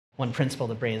one principle of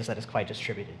the brain is that it's quite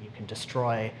distributed. You can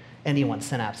destroy any one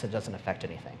synapse, it doesn't affect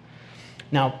anything.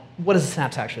 Now, what does a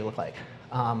synapse actually look like?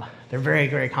 They're very,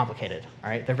 very complicated. All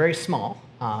right? They're very small.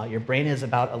 Your brain is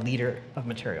about a liter of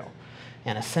material,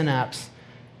 and a synapse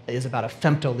is about a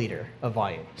femtoliter of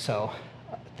volume. So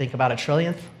think about a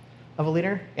trillionth of a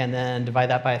liter, and then divide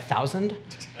that by 1,000,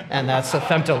 and that's a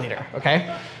femtoliter,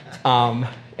 okay?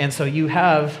 And so you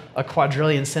have a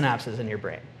quadrillion synapses in your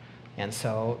brain. And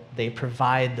so they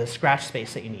provide the scratch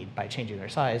space that you need by changing their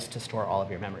size to store all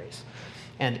of your memories.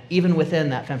 And even within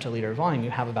that femtoliter volume, you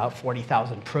have about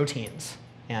 40,000 proteins.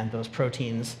 And those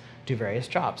proteins do various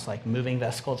jobs, like moving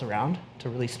vesicles around to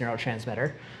release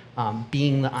neurotransmitter,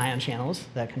 being the ion channels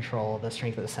that control the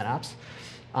strength of the synapse,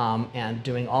 and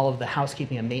doing all of the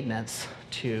housekeeping and maintenance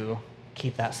to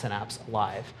keep that synapse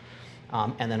alive,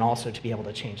 and then also to be able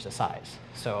to change the size.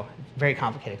 So very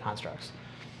complicated constructs.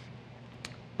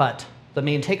 But the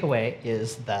main takeaway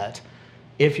is that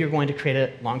if you're going to create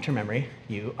a long-term memory,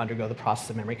 you undergo the process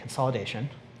of memory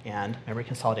consolidation, and memory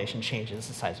consolidation changes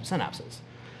the size of synapses.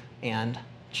 And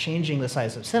changing the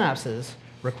size of synapses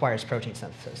requires protein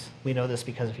synthesis. We know this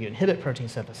because if you inhibit protein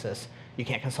synthesis, you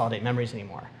can't consolidate memories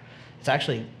anymore. It's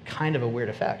actually kind of a weird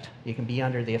effect. You can be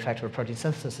under the effect of a protein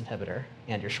synthesis inhibitor,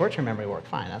 and your short-term memory will work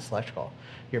fine. That's electrical.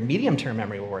 Your medium-term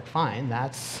memory will work fine.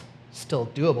 That's still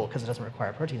doable because it doesn't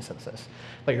require protein synthesis.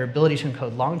 But your ability to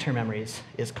encode long-term memories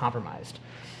is compromised.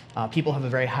 People have a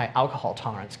very high alcohol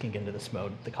tolerance can get into this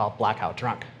mode they call blackout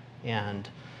drunk. And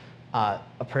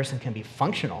a person can be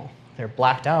functional. They're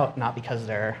blacked out not because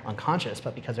they're unconscious,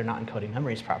 but because they're not encoding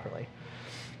memories properly.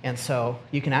 And so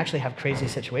you can actually have crazy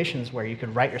situations where you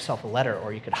could write yourself a letter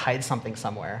or you could hide something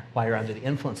somewhere while you're under the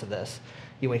influence of this.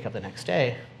 You wake up the next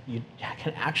day, you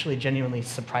can actually genuinely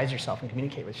surprise yourself and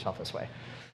communicate with yourself this way.